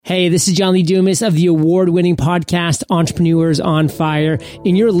Hey, this is John Lee Dumas of the award-winning podcast Entrepreneurs on Fire,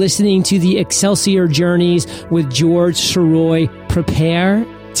 and you're listening to the Excelsior Journeys with George Sirois. Prepare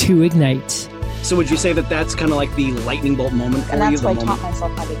to ignite. So would you say that that's kind of like the lightning bolt moment for you? And that's why I taught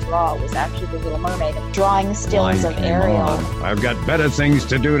myself how to draw, was actually The Little Mermaid, drawing stills of Ariel. I've got better things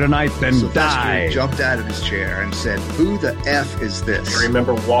to do tonight than die. Jumped out of his chair and said, "Who the F is this?" I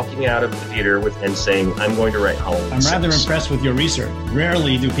remember walking out of the theater and saying, "I'm going to write Halloween." I'm rather impressed with your research.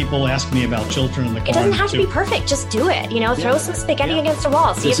 Rarely do people ask me about Children of the Corn. It doesn't have to be perfect. Just do it. Throw some spaghetti against a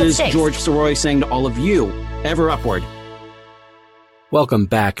wall. See if it sticks. This is George Sirois saying to all of you, ever upward. Welcome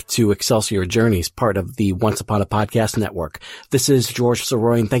back to Excelsior Journeys, part of the Once Upon a Podcast Network. This is George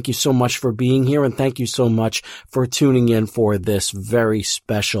Sirois, and thank you so much for being here, and thank you so much for tuning in for this very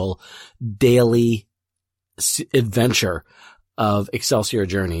special daily adventure of Excelsior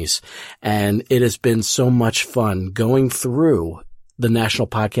Journeys. And it has been so much fun going through the National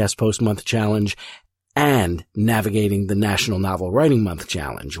Podcast Post Month Challenge and navigating the National Novel Writing Month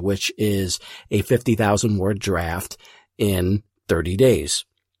Challenge, which is a 50,000 word draft in 30 days.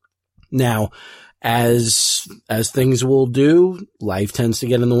 Now, as things will do, life tends to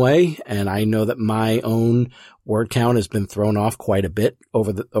get in the way, and I know that my own word count has been thrown off quite a bit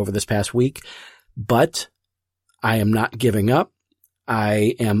over this past week, but I am not giving up.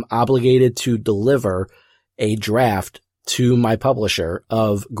 I am obligated to deliver a draft to my publisher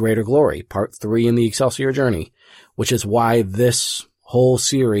of Greater Glory, Part 3 in the Excelsior Journey, which is why this whole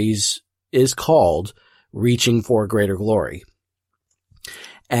series is called Reaching for Greater Glory.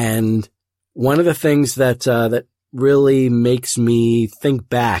 And one of the things that really makes me think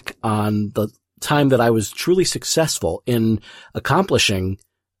back on the time that I was truly successful in accomplishing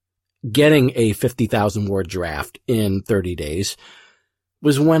getting a 50,000 word draft in 30 days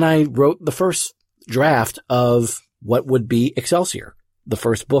was when I wrote the first draft of what would be Excelsior, the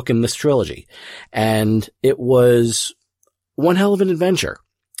first book in this trilogy. And it was one hell of an adventure.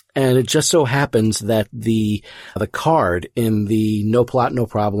 And it just so happens that the card in the No Plot, No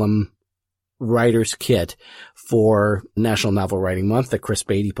Problem writer's kit for National Novel Writing Month that Chris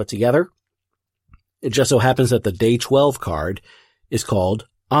Beatty put together, it just so happens that the Day 12 card is called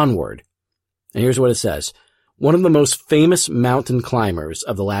Onward. And here's what it says. One of the most famous mountain climbers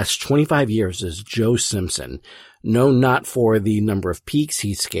of the last 25 years is Joe Simpson, known not for the number of peaks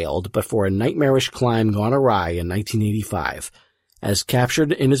he scaled, but for a nightmarish climb gone awry in 1985. As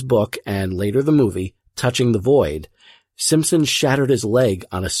captured in his book and later the movie, Touching the Void, Simpson shattered his leg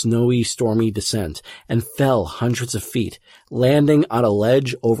on a snowy, stormy descent and fell hundreds of feet, landing on a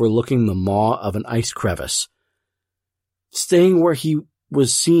ledge overlooking the maw of an ice crevice. Staying where he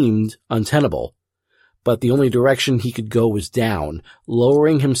was seemed untenable, but the only direction he could go was down,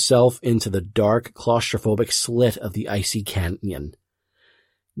 lowering himself into the dark, claustrophobic slit of the icy canyon.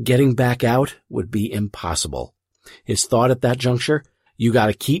 Getting back out would be impossible. His thought at that juncture, you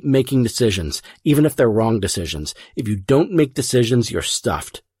gotta keep making decisions, even if they're wrong decisions. If you don't make decisions, you're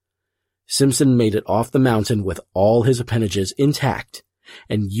stuffed. Simpson made it off the mountain with all his appendages intact,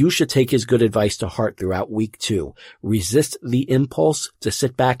 and you should take his good advice to heart throughout week 2. Resist the impulse to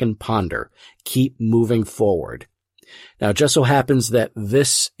sit back and ponder. Keep moving forward. Now, it just so happens that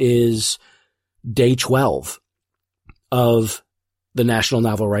this is day 12 of the National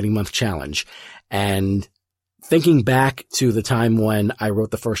Novel Writing Month Challenge, and thinking back to the time when I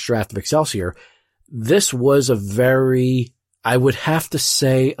wrote the first draft of Excelsior, this was I would have to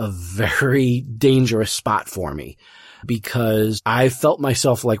say, a very dangerous spot for me because I felt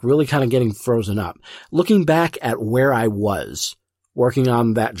myself like really kind of getting frozen up. Looking back at where I was working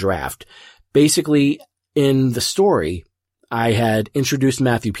on that draft, basically in the story, I had introduced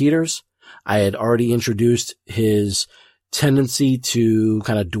Matthew Peters. I had already introduced his tendency to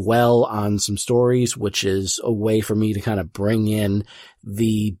kind of dwell on some stories, which is a way for me to kind of bring in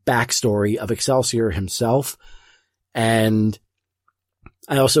the backstory of Excelsior himself. And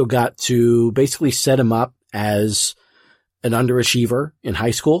I also got to basically set him up as an underachiever in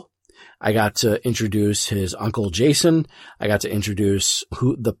high school. I got to introduce his uncle Jason. I got to introduce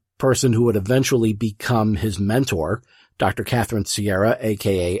the person who would eventually become his mentor, Dr. Catherine Sierra,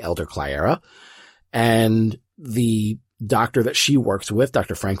 aka Elder Clara, and the doctor that she works with,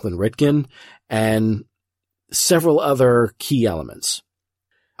 Dr. Franklin Ritkin, and several other key elements.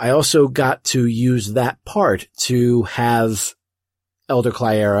 I also got to use that part to have Elder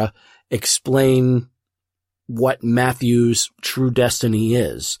Clara explain what Matthew's true destiny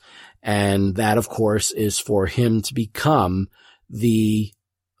is. And that, of course, is for him to become the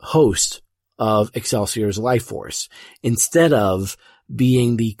host of Excelsior's life force, instead of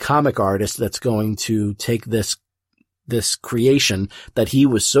being the comic artist that's going to take this this creation that he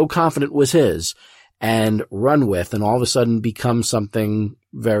was so confident was his and run with, and all of a sudden become something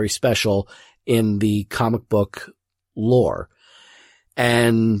very special in the comic book lore.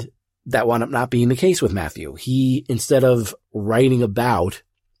 And that wound up not being the case with Matthew. He, instead of writing about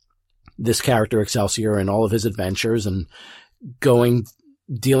this character Excelsior and all of his adventures and dealing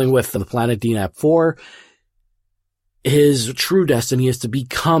with the planet DNAP 4, his true destiny is to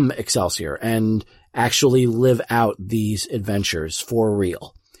become Excelsior and actually live out these adventures for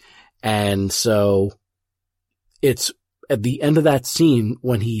real. And so it's at the end of that scene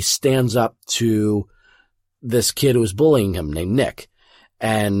when he stands up to this kid who was bullying him named Nick.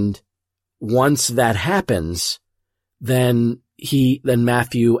 And once that happens, then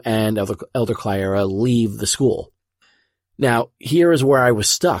Matthew and Elder Clyra leave the school. Now, here is where I was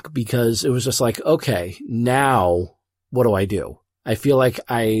stuck, because it was just like, okay, now what do I do? I feel like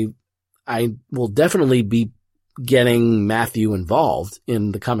I will definitely be getting Matthew involved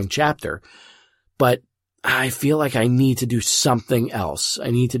in the coming chapter, but I feel like I need to do something else.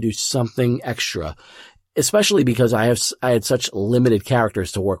 I need to do something extra, especially because I had such limited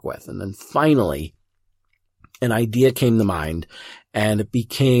characters to work with. And then finally, an idea came to mind, and it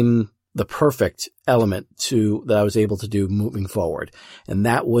became the perfect element that I was able to do moving forward. And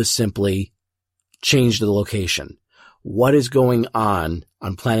that was simply change the location. What is going on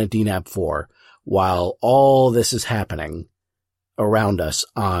planet DNAP 4 while all this is happening around us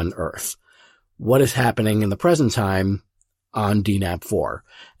on Earth? What is happening in the present time on DNAP 4?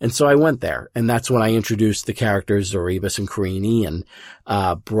 And so I went there, and that's when I introduced the characters Zorebus and Carini, and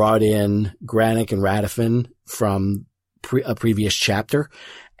brought in Granick and Radifin from a previous chapter.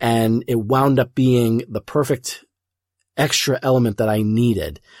 And it wound up being the perfect extra element that I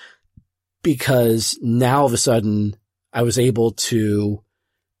needed, because now all of a sudden I was able to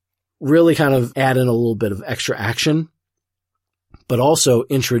really kind of add in a little bit of extra action, but also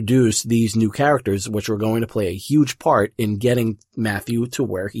introduce these new characters, which were going to play a huge part in getting Matthew to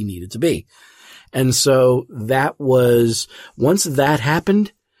where he needed to be. And so that was, once that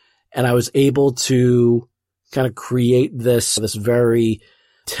happened, and I was able to kind of create this very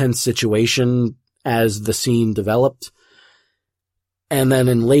tense situation as the scene developed. And then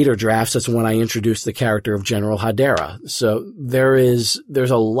in later drafts, that's when I introduced the character of General Hadera. So there's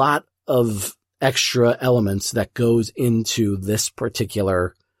a lot of extra elements that goes into this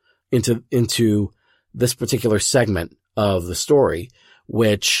particular, into this particular segment of the story,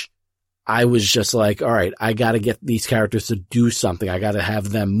 which I was just like, all right, I got to get these characters to do something. I got to have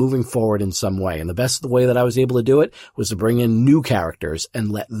them moving forward in some way. And the best way that I was able to do it was to bring in new characters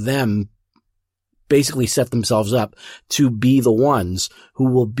and let them basically set themselves up to be the ones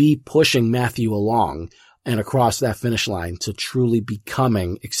who will be pushing Matthew along and across that finish line to truly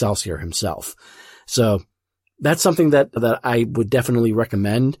becoming Excelsior himself. So that's something that I would definitely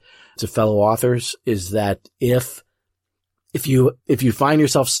recommend to fellow authors, is that if you find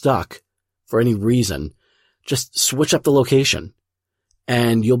yourself stuck for any reason, just switch up the location,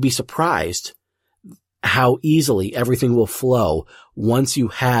 and you'll be surprised how easily everything will flow once you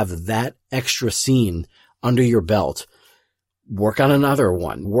have that extra scene under your belt. Work on another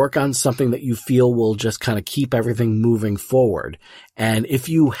one. Work on something that you feel will just kind of keep everything moving forward. And if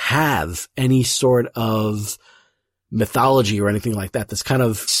you have any sort of mythology or anything like that that's kind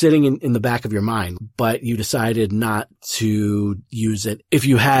of sitting in the back of your mind, but you decided not to use it, if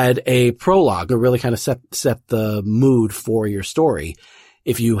you had a prologue to really kind of set the mood for your story,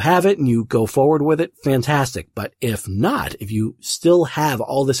 if you have it and you go forward with it, fantastic. But if not, if you still have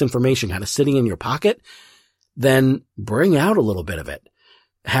all this information kind of sitting in your pocket, then bring out a little bit of it.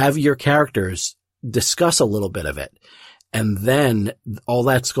 Have your characters discuss a little bit of it. And then all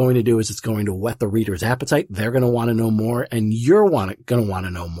that's going to do is it's going to whet the reader's appetite. They're going to want to know more, and you're going to want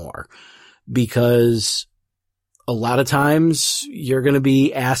to know more, because a lot of times you're going to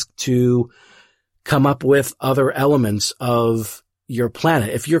be asked to come up with other elements of your planet.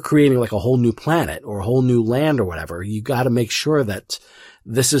 If you're creating like a whole new planet or a whole new land or whatever, you got to make sure that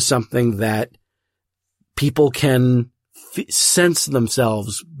this is something that people can sense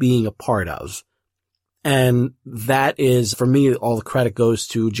themselves being a part of. And that is, for me, all the credit goes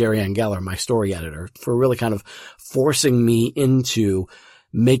to Jerry Ann Geller, my story editor, for really kind of forcing me into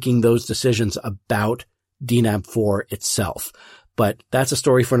making those decisions about DNAP 4 itself. But that's a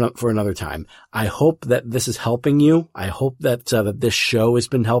story for another time. I hope that this is helping you. I hope that this show has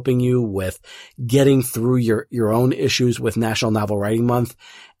been helping you with getting through your own issues with National Novel Writing Month.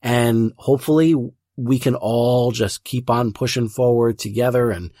 And hopefully we can all just keep on pushing forward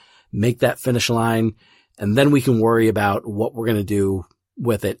together and make that finish line. And then we can worry about what we're going to do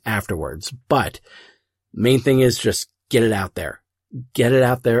with it afterwards. But main thing is just get it out there. Get it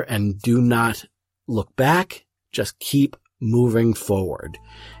out there and do not look back. Just keep moving forward.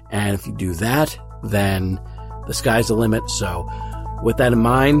 And if you do that, then the sky's the limit. So with that in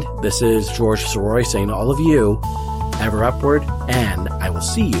mind, this is George Sirois saying to all of you, ever upward, and I will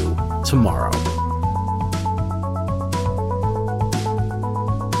see you tomorrow.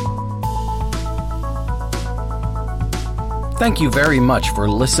 Thank you very much for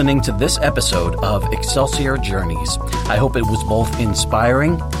listening to this episode of Excelsior Journeys. I hope it was both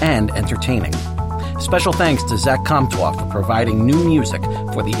inspiring and entertaining. Special thanks to Zach Comtois for providing new music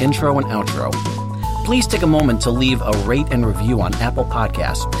for the intro and outro. Please take a moment to leave a rate and review on Apple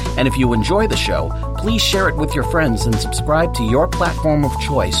Podcasts. And if you enjoy the show, please share it with your friends and subscribe to your platform of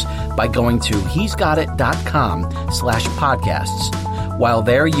choice by going to he'sgotit.com/podcasts. While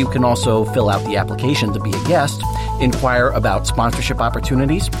there, you can also fill out the application to be a guest, inquire about sponsorship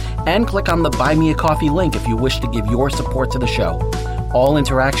opportunities, and click on the Buy Me a Coffee link if you wish to give your support to the show. All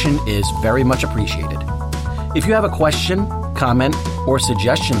interaction is very much appreciated. If you have a question, comment, or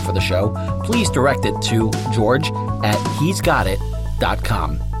suggestion for the show, please direct it to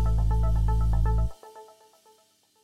george@he'sgotit.com.